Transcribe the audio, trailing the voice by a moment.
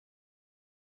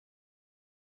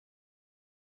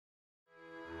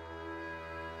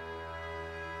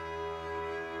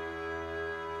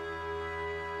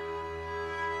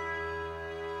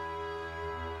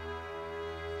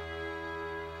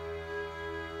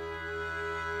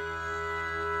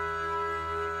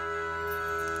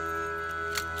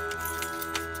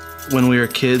When we were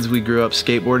kids, we grew up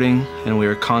skateboarding, and we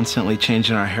were constantly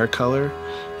changing our hair color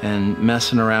and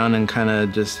messing around and kind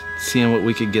of just seeing what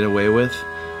we could get away with.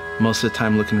 Most of the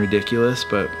time looking ridiculous,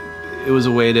 but it was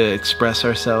a way to express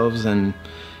ourselves and,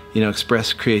 you know,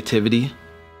 express creativity.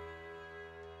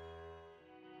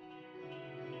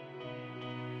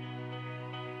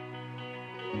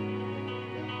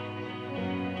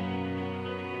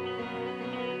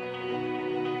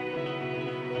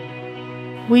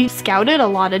 We scouted a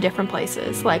lot of different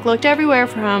places, like looked everywhere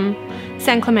from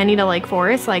San Clemente to Lake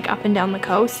Forest, like up and down the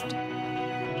coast.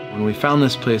 When we found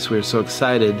this place, we were so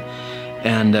excited,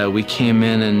 and we came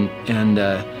in and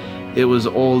it was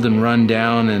old and run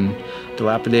down and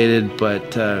dilapidated,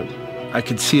 but I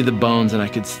could see the bones, and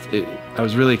I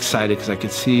was really excited because I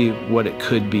could see what it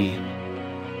could be.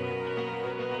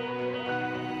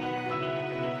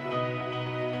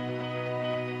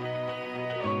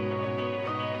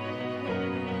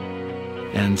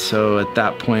 And so at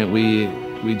that point, we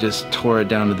just tore it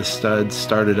down to the studs,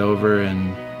 started over,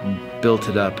 and built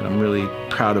it up. And I'm really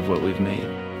proud of what we've made.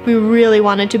 We really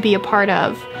wanted to be a part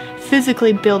of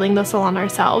physically building the salon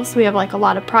ourselves. We have like a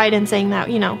lot of pride in saying that,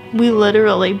 you know, we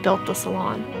literally built the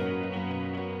salon.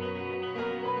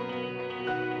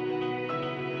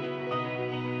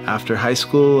 After high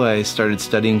school, I started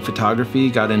studying photography,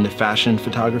 got into fashion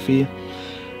photography,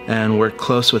 and worked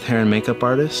close with hair and makeup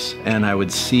artists. And I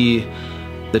would see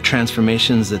the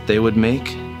transformations that they would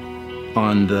make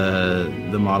on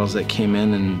the models that came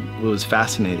in, and it was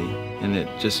fascinating. And it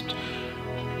just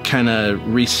kind of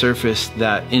resurfaced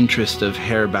that interest of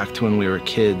hair back to when we were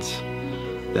kids,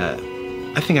 that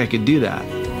I think I could do that.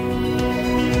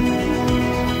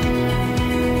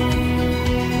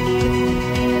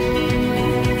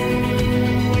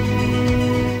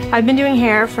 I've been doing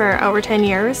hair for over 10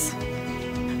 years.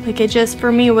 Like, it just,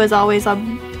 for me, was always a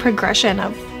progression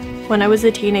of when I was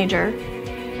a teenager.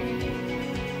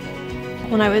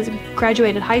 When I was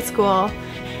graduated high school,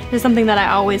 it was something that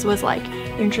I always was like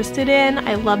interested in.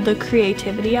 I loved the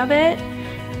creativity of it.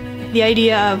 The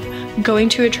idea of going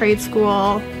to a trade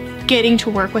school, getting to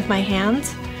work with my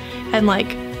hands, and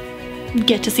like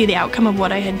get to see the outcome of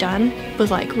what I had done was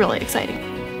like really exciting.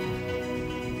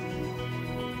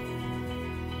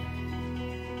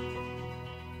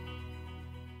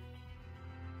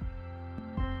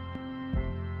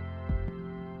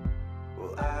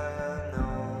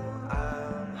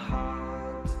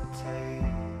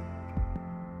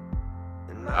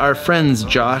 Our friends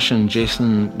Josh and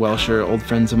Jason Welsher, old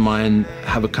friends of mine,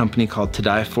 have a company called To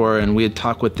Die For, and we had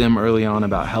talked with them early on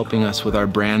about helping us with our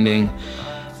branding.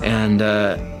 And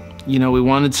you know, we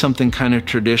wanted something kind of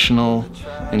traditional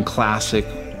and classic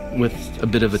with a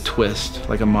bit of a twist,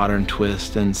 like a modern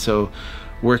twist. And so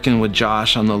working with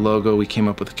Josh on the logo, we came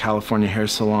up with a California hair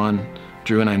salon.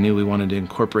 Drew and I knew we wanted to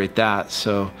incorporate that,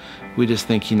 so we just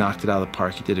think he knocked it out of the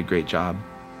park. He did a great job.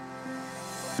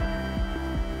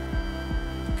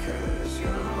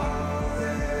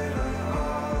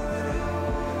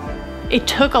 It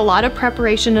took a lot of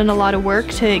preparation and a lot of work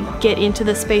to get into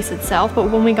the space itself, but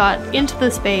when we got into the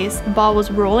space, the ball was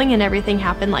rolling and everything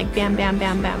happened like bam, bam,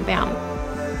 bam, bam, bam.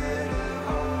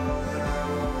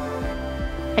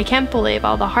 I can't believe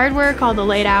all the hard work, all the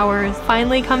late hours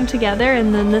finally come together,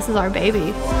 and then this is our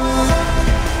baby.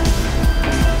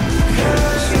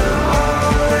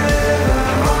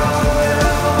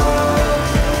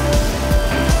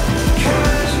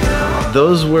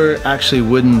 Those were actually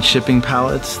wooden shipping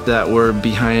pallets that were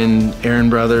behind Aaron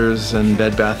Brothers and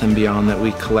Bed Bath & Beyond that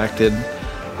we collected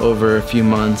over a few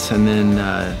months, and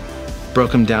then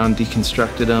broke them down,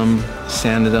 deconstructed them,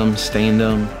 sanded them, stained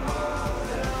them.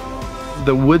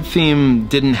 The wood theme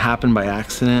didn't happen by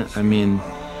accident. I mean,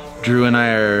 Drew and I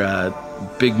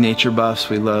are big nature buffs.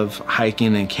 We love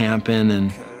hiking and camping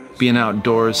and being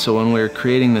outdoors, so when we were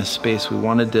creating this space, we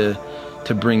wanted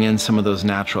to bring in some of those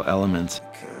natural elements.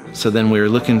 So then we were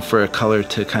looking for a color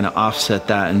to kind of offset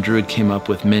that, and Drew came up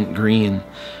with mint green,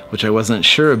 which I wasn't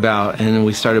sure about, and then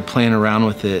we started playing around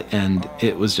with it, and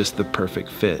it was just the perfect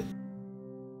fit.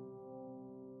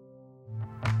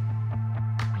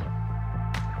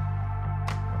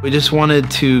 We just wanted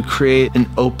to create an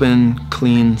open,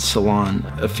 clean salon.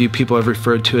 A few people have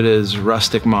referred to it as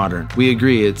rustic modern. We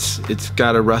agree, it's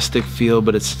got a rustic feel,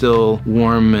 but it's still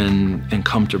warm and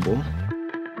comfortable.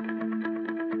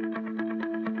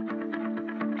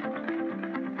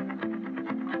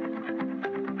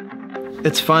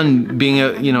 It's fun being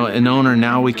an owner.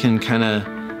 Now we can kind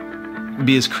of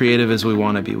be as creative as we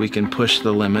want to be. We can push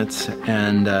the limits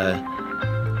and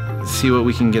see what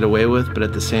we can get away with, but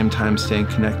at the same time staying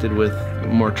connected with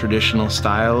more traditional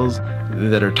styles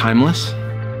that are timeless.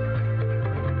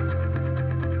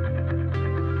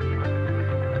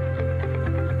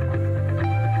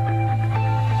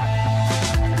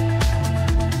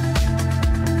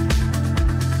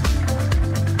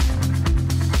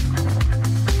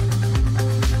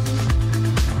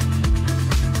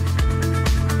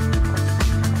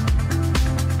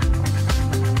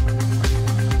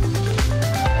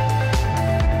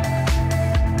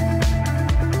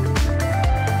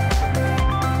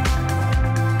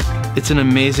 It's an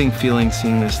amazing feeling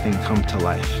seeing this thing come to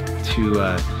life,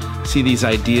 to see these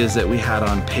ideas that we had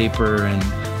on paper and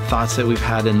thoughts that we've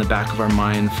had in the back of our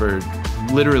mind for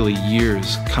literally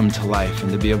years come to life,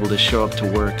 and to be able to show up to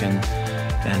work and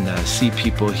see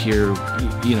people here,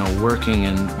 you know, working,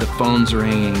 and the phones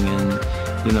ringing, and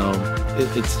you know,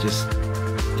 it's just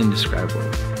indescribable.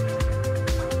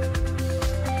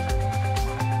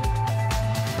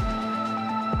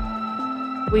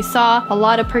 We saw a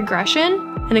lot of progression,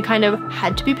 and it kind of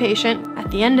had to be patient. At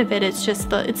the end of it, it's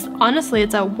just honestly,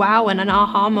 it's a wow and an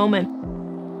aha moment.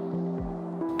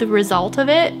 The result of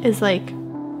it is like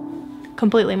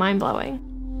completely mind-blowing.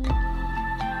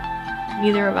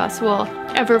 Neither of us will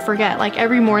ever forget. Like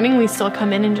every morning we still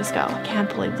come in and just go, I can't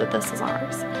believe that this is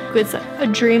ours. It's a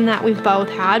dream that we've both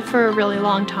had for a really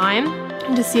long time,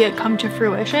 and to see it come to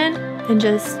fruition and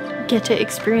just get to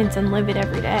experience and live it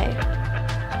every day.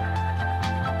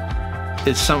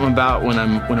 It's something about when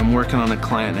I'm working on a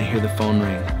client and I hear the phone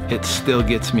ring, it still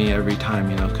gets me every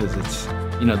time, you know, because it's,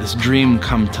 you know, this dream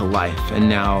come to life, and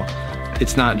now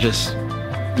it's not just,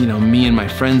 you know, me and my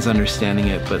friends understanding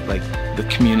it, but like the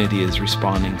community is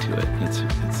responding to it.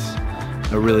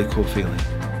 It's a really cool feeling.